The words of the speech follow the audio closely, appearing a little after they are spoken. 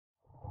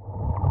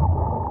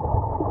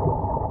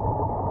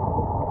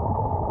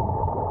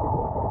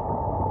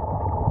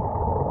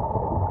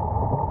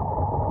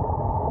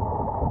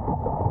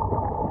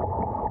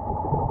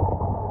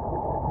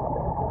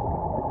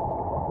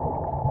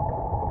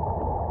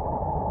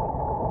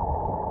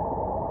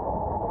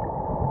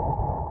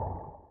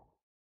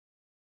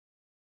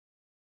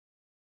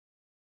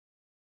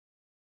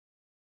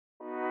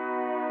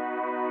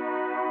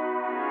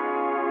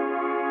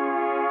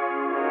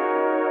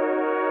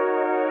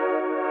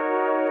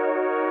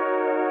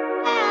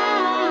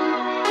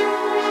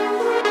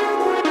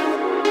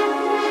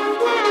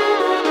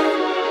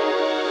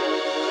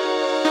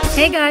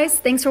Hey guys,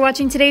 thanks for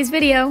watching today's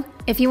video.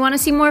 If you want to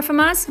see more from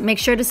us, make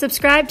sure to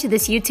subscribe to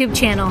this YouTube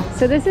channel.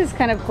 So this is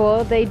kind of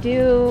cool. They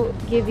do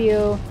give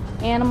you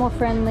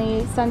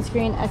animal-friendly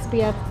sunscreen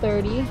SPF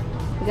 30.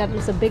 We got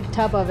just a big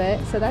tub of it,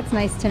 so that's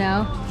nice to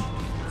know.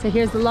 So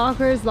here's the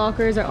lockers.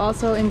 Lockers are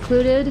also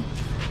included.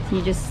 So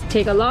you just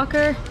take a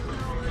locker,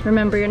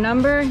 remember your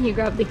number, you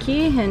grab the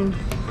key, and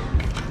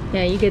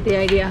yeah, you get the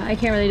idea. I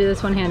can't really do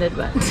this one-handed,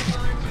 but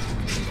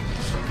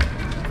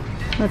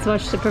let's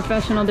watch the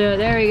professional do it.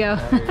 There we go.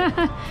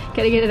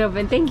 Gotta get it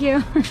open. Thank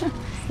you.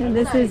 So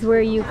this is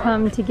where you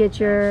come to get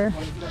your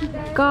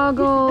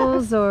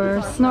goggles or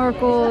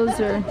snorkels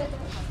or...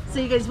 So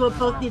you guys will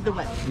both need the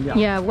wetsuit?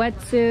 Yeah,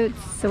 wetsuits.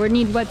 So we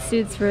need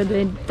wetsuits for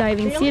the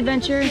diving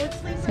SeaVenture.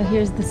 So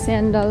here's the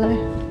sand dollar.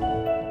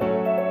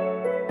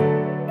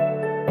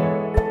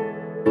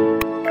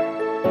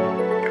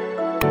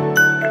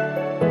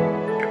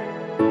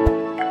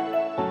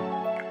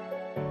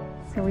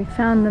 So we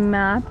found the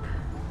map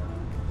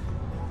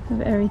of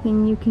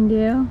everything you can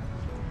do.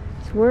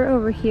 So we're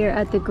over here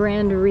at the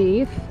Grand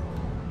Reef.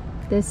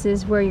 This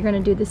is where you're gonna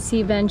do the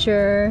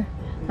SeaVenture.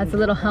 That's a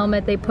little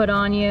helmet they put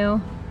on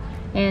you.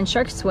 And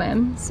shark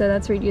swim. So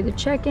that's where you do the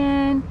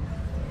check-in.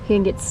 You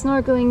can get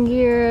snorkeling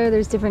gear.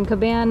 There's different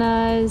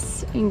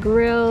cabanas and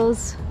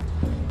grills.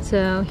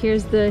 So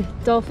here's the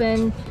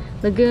dolphin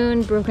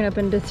lagoon broken up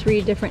into 3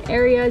 different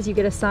areas. You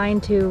get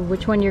assigned to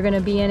which one you're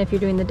gonna be in if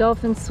you're doing the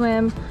dolphin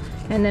swim.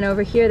 And then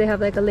over here they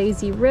have like a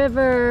lazy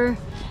river,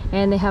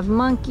 and they have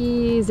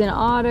monkeys and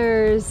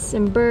otters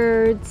and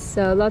birds.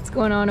 So lots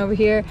going on over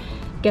here.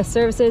 Guest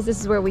services, this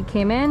is where we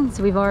came in.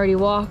 So we've already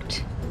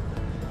walked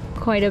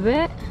quite a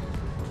bit,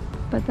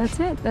 but that's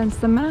it, that's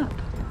the map.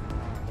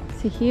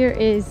 So here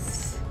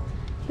is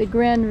the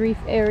Grand Reef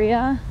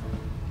area.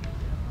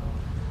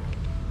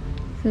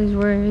 This is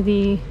where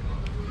the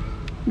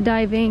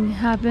diving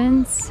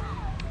happens.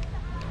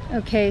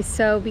 Okay,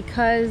 so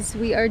because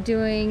we are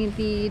doing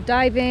the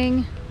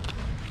diving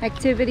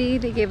activity,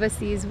 they gave us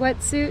these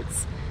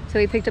wetsuits. So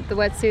we picked up the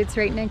wetsuits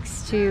right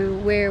next to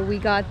where we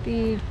got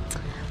the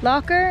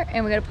locker,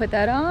 and we gotta put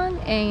that on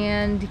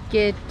and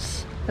get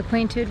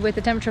acquainted with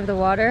the temperature of the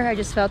water. I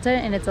just felt it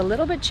and it's a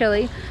little bit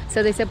chilly.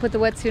 So they said put the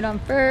wetsuit on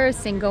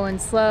first and go in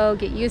slow,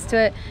 get used to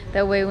it.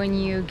 That way when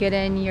you get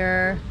in,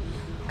 you're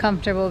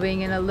comfortable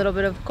being in a little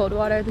bit of cold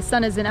water. The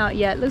sun isn't out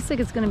yet. Looks like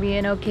it's gonna be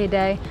an okay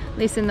day, at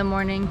least in the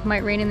morning.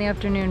 Might rain in the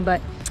afternoon,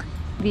 but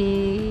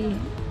the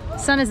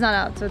sun is not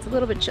out, so it's a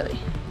little bit chilly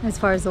as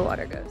far as the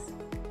water goes.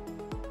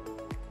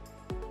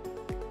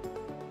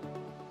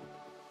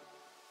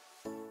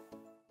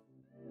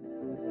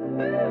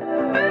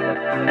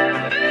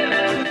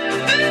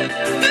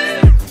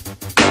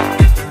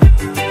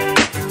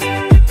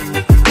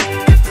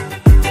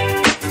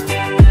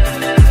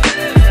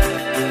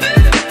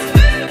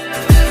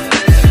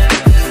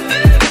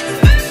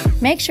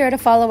 Make sure to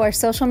follow our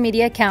social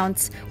media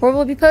accounts where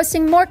we'll be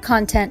posting more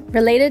content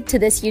related to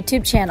this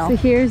YouTube channel. So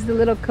here's the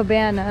little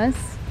cabanas.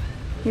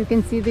 You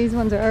can see these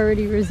ones are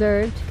already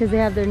reserved because they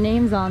have their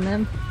names on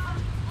them.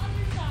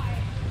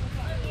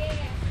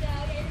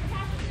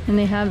 And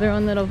they have their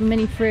own little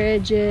mini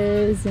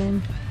fridges,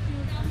 and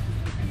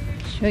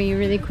show you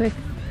really quick.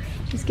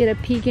 Just get a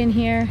peek in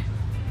here.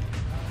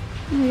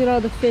 Look at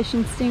all the fish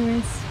and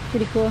stingrays.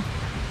 Pretty cool.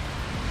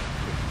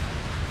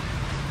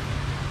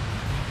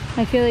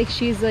 I feel like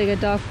she's like a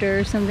doctor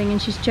or something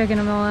and she's checking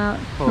them all out.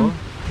 Oh,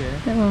 okay.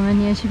 That woman,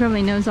 yeah, she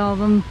probably knows all of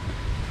them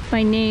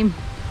by name.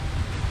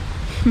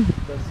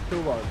 That's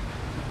Stuart.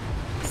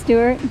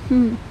 Stuart?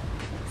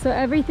 So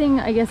everything,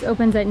 I guess,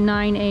 opens at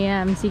 9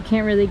 a.m. So you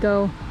can't really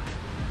go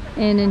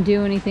in and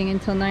do anything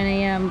until 9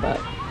 a.m. But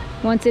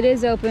once it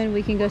is open,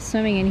 we can go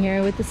swimming in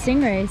here with the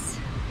stingrays.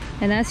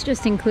 And that's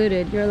just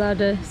included. You're allowed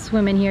to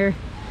swim in here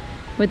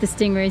with the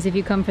stingrays if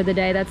you come for the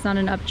day. That's not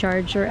an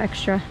upcharge or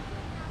extra.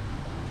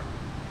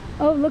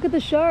 Oh, look at the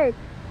shark.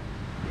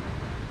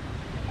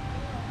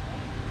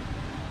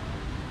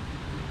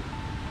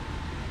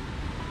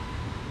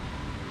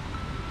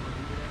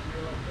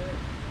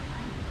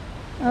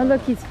 Oh,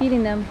 look, he's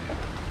feeding them.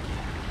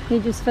 He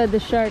just fed the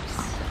sharks.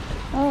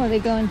 Oh, are they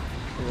going?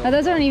 Oh,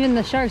 those aren't even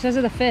the sharks, those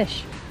are the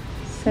fish.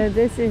 So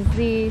this is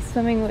the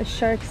swimming with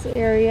sharks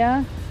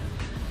area.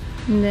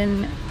 And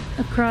then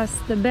across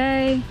the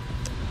bay,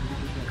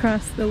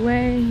 across the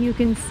way, you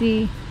can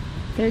see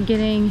they're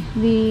getting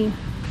the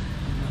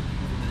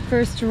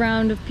first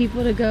round of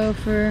people to go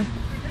for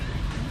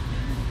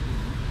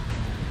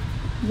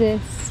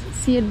this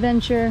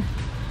SeaVenture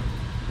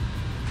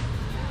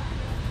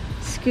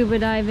scuba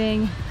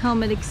diving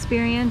helmet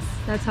experience.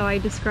 That's how I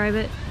describe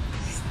it.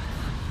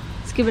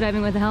 Scuba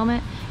diving with a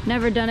helmet.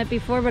 Never done it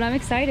before, but I'm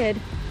excited.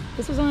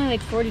 This was only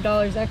like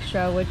 $40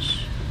 extra,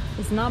 which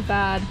is not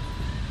bad.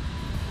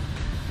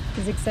 I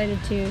was excited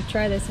to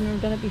try this. I've never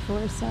done it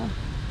before, so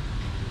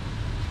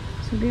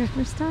This will be our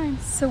first time.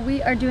 So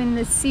we are doing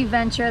this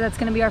SeaVenture. That's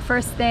going to be our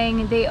first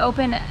thing. They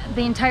open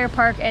the entire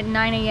park at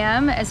 9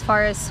 a.m. as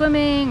far as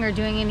swimming or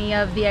doing any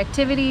of the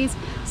activities.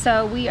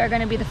 So we are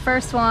going to be the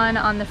first one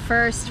on the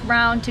first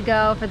round to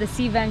go for the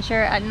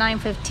SeaVenture at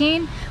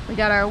 9:15. We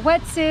got our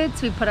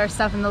wetsuits. We put our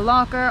stuff in the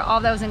locker.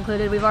 All that was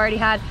included. We've already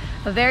had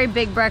a very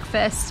big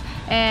breakfast,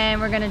 and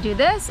we're going to do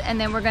this, and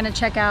then we're going to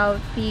check out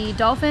the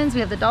dolphins. We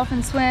have the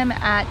dolphin swim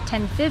at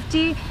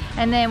 10:50,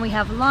 and then we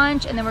have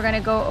lunch, and then we're going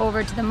to go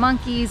over to the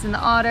monkeys and the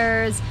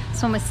otters,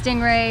 swim with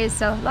stingrays.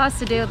 So lots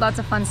to do, lots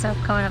of fun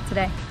stuff coming up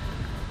today.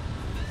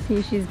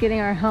 See, she's getting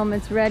our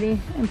helmets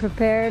ready and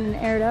prepared and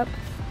aired up,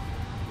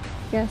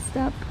 gassed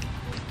up.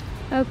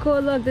 Oh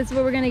cool, look, this is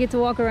where we're going to get to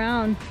walk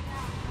around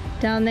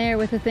down there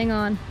with the thing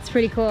on. It's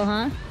pretty cool,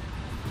 huh?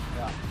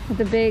 Yeah. With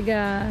the big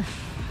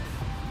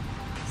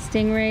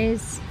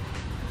stingrays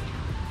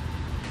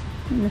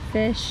and the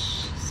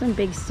fish. Some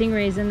big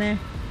stingrays in there.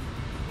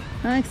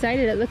 I'm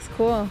excited, it looks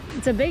cool.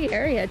 It's a big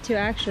area too,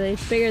 actually.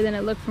 It's bigger than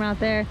it looked from out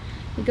there.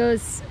 It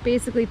goes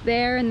basically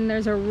there, and then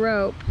there's a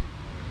rope.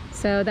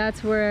 So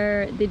that's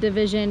where the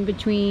division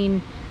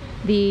between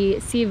the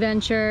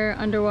SeaVenture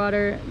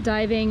underwater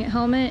diving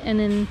helmet and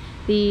then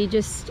the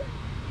just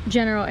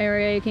general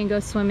area you can go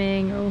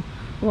swimming or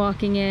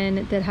walking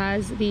in that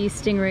has the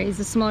stingrays,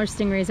 the smaller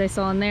stingrays I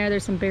saw in there.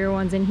 There's some bigger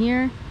ones in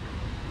here.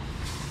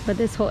 But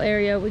this whole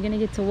area we're gonna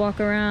get to walk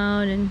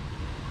around and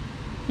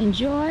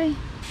enjoy.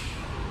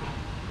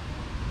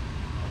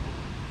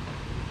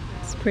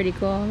 It's pretty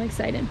cool, I'm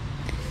excited.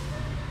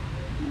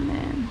 And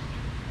then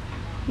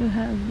you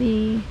have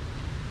the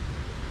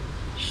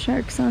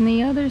sharks on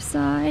the other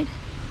side.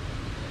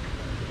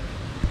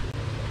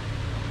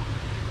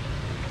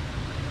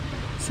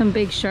 Some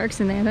big sharks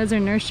in there. Those are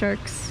nurse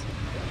sharks.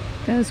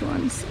 Those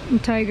ones.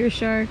 And tiger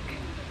shark.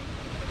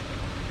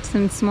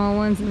 Some small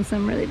ones and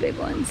some really big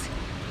ones.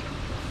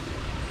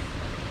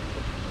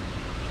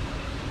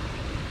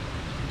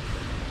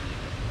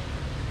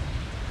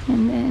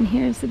 And then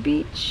here's the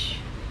beach.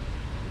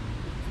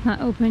 Not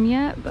open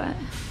yet, but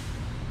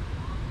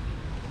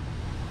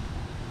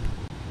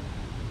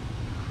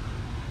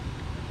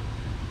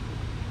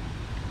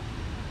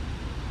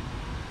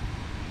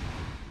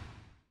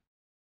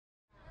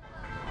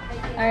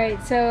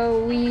alright,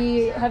 so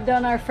we have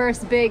done our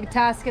first big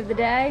task of the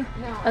day,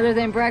 other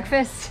than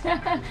breakfast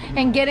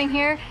and getting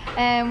here.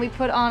 And we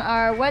put on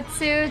our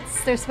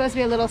wetsuits. They're supposed to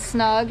be a little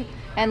snug,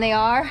 and they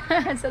are.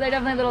 So they're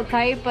definitely a little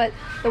tight, but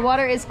the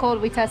water is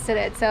cold. We tested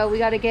it, so we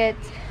got to get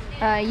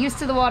used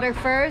to the water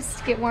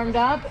first, get warmed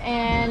up,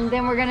 and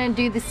then we're gonna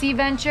do the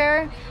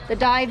SeaVenture, the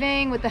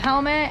diving with the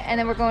helmet, and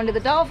then we're going to the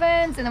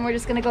dolphins, and then we're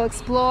just gonna go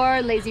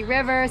explore lazy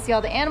river, see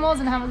all the animals,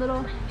 and have a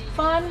little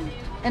fun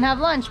and have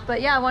lunch.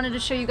 But yeah, I wanted to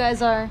show you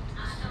guys our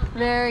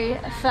very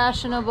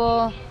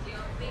fashionable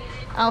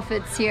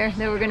outfits here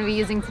that we're gonna be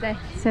using today.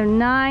 So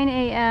 9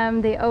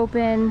 a.m. they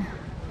open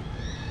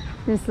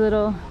this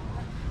little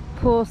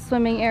pool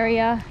swimming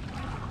area.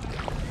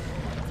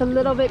 It's a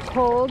little bit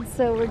cold,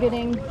 so we're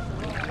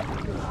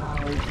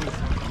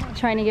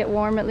trying to get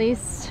warm at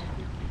least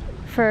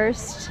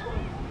first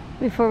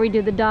before we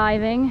do the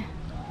diving.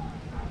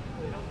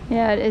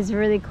 Yeah, it is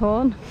really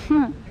cold.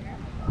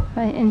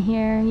 But in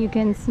here you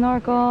can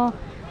snorkel,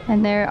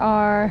 and there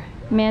are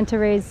manta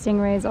rays,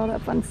 stingrays, all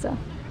that fun stuff.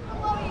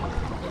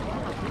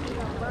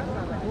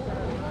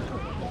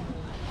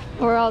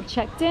 We're all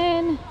checked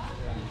in.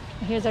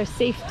 Here's our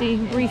safety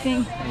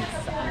briefing.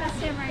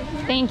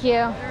 Thank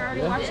you.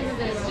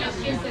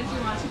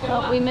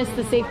 Oh, we missed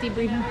the safety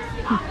briefing.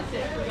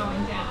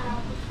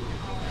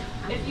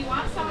 If you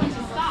want someone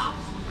to stop,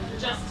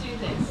 just do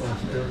this.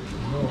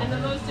 And the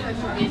most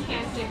important is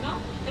hand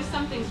signal if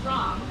something's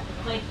wrong,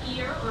 like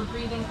ear or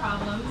breathing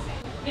problems.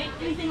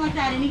 Anything like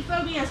that, any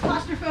phobias,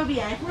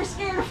 claustrophobia. If we're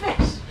scared of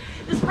fish,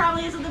 this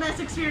probably isn't the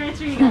best experience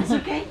for you guys,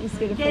 okay?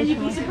 Again, you'd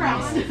be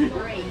surprised.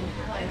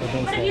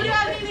 But if you do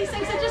have any of these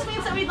things, it just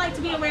means that we'd like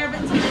to be aware of it,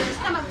 and so just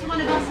come up to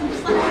one of us and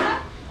just let us know.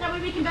 That way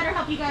we can better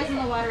help you guys in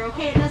the water,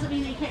 okay? It doesn't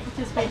mean that you can't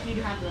participate if you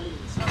do have one of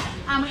these.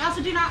 We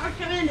also do not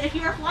recommend, if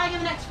you are flying in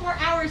the next 4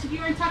 hours, if you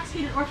are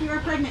intoxicated or if you are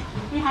pregnant,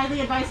 we highly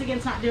advise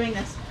against not doing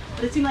this.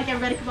 But it seemed like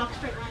everybody could walk a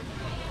straight line.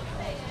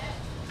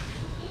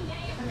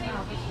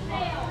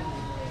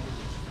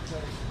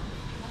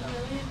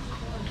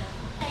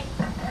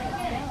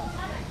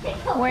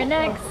 Where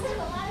next?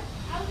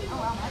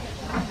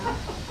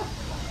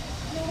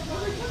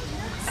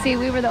 See,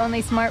 we were the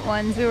only smart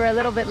ones. We were a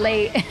little bit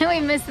late. We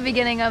missed the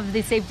beginning of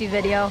the safety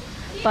video,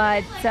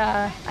 but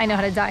I know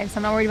how to dive, so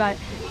I'm not worried about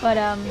it. But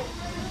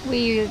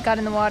we got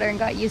in the water and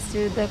got used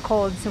to the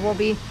cold, so we'll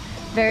be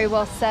very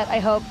well set, I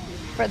hope,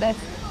 for this.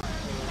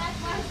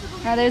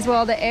 Now there's where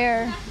all the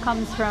air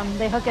comes from.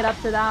 They hook it up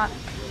to that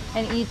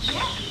in each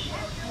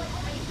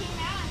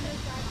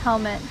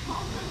helmet.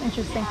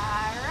 Interesting.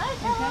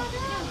 Okay.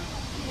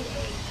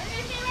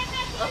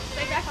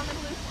 Stay back on the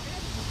blue.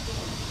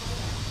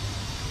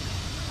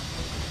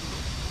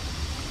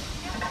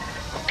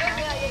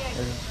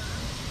 Yeah.